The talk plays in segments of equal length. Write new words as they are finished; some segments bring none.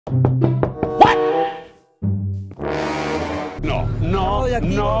What? No, no,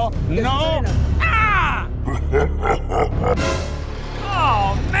 no, no. Ah!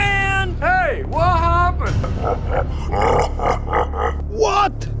 Oh, man! Hey, what happened?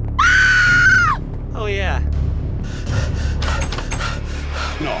 What? Oh, yeah.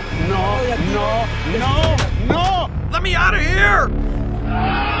 No, no, no, no, no! Let me out of here!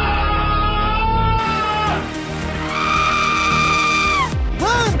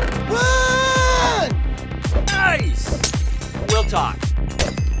 Run! Run! Nice! We'll talk.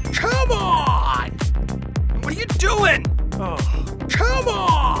 Come on! What are you doing? Oh. Come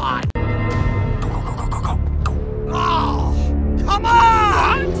on! Go. Oh! Come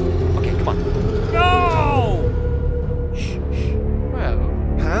on! Okay, come on. No! Shh. Well,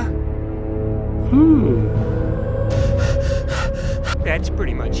 huh? That's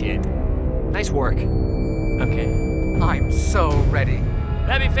pretty much it. Nice work. Okay. I'm so ready.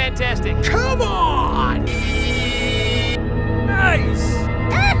 That'd be fantastic. Come on! Nice!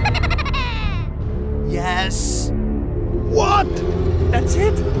 Yes. What? That's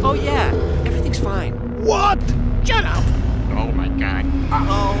it? Oh, yeah. Everything's fine. What? Shut up! Oh, my God.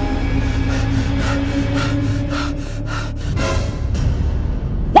 Uh-oh.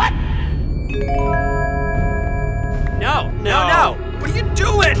 What? No! What are you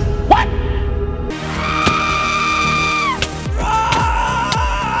doing? What?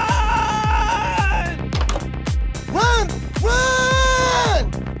 Run! Run!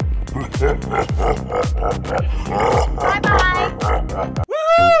 Bye-bye.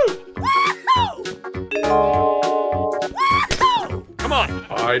 Come on!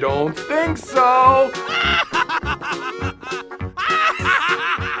 I don't think so.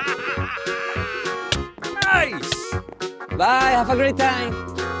 Nice! Bye, have a great time.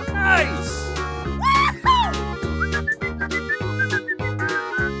 Nice!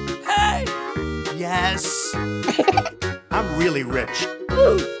 Hey! Yes. I'm really rich.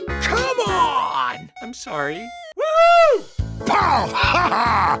 Come on! I'm sorry. Woo! Pow! Ha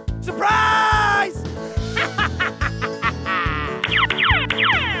ha! Surprise!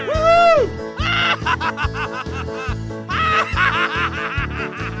 Woo!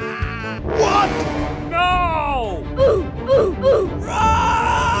 What? No! Run!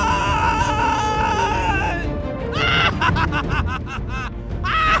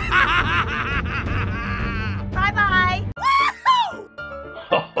 Bye-bye.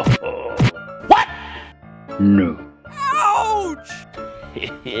 What? No. Ouch!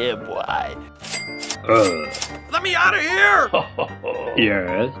 Yeah, boy. Let me out of here!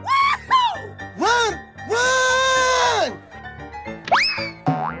 Yes. Run! Run!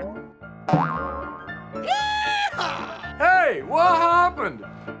 Hey, what happened?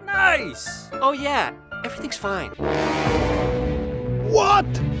 Nice! Oh, yeah. Everything's fine. What?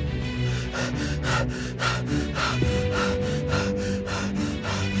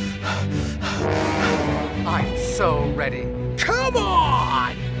 I'm so ready. Come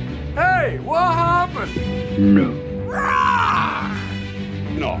on! Hey, what happened? No.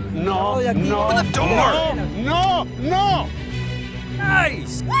 No, no, no, Open the door! no, no!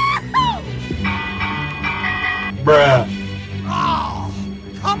 Nice! Bruh. Oh,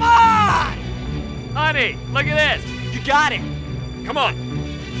 come on! Honey, look at this. You got it. Come on.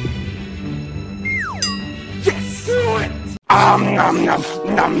 Yes! Do it! Nom, nom, nom,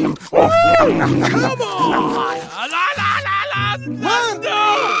 nom. Oh, nom, nom, nom, Come on! La, la, la, la. Run! No!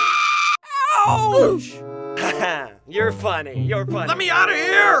 Ouch! You're funny. You're funny. Let me out of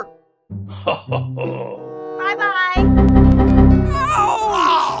here! Bye-bye.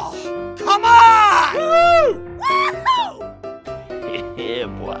 Ouch! Come on! Yeah,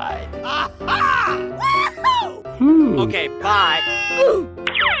 boy. Okay, bye.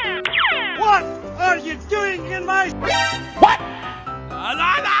 What are you doing in my... What? La,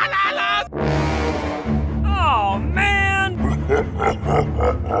 la, la, la, la. Oh, man!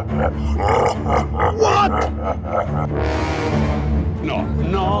 What? No,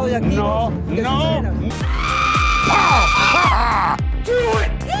 no, no, no. Do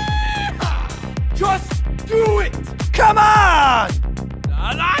it! Just do it! Come on!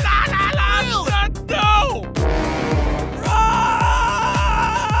 La la la la la! No! Run!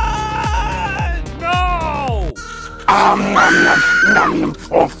 No! Nom, nom, nom, nom, nom.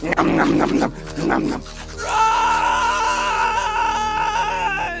 Oh, nom, nom, nom, nom, nom, nom. Run!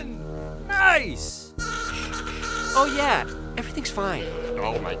 Nice! Oh yeah, everything's fine.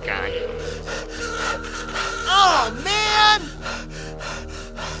 Oh my God. Oh, man!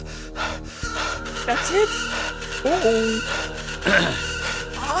 That's it?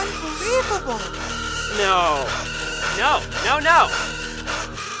 Unbelievable! No.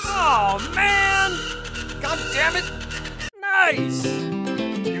 Oh, man! God damn it! Nice!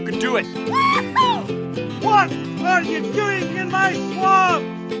 You can do it! What are you doing in my swamp?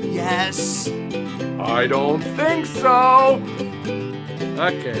 Yes. I don't think so.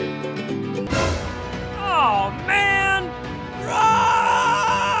 Okay. Oh, man! Run!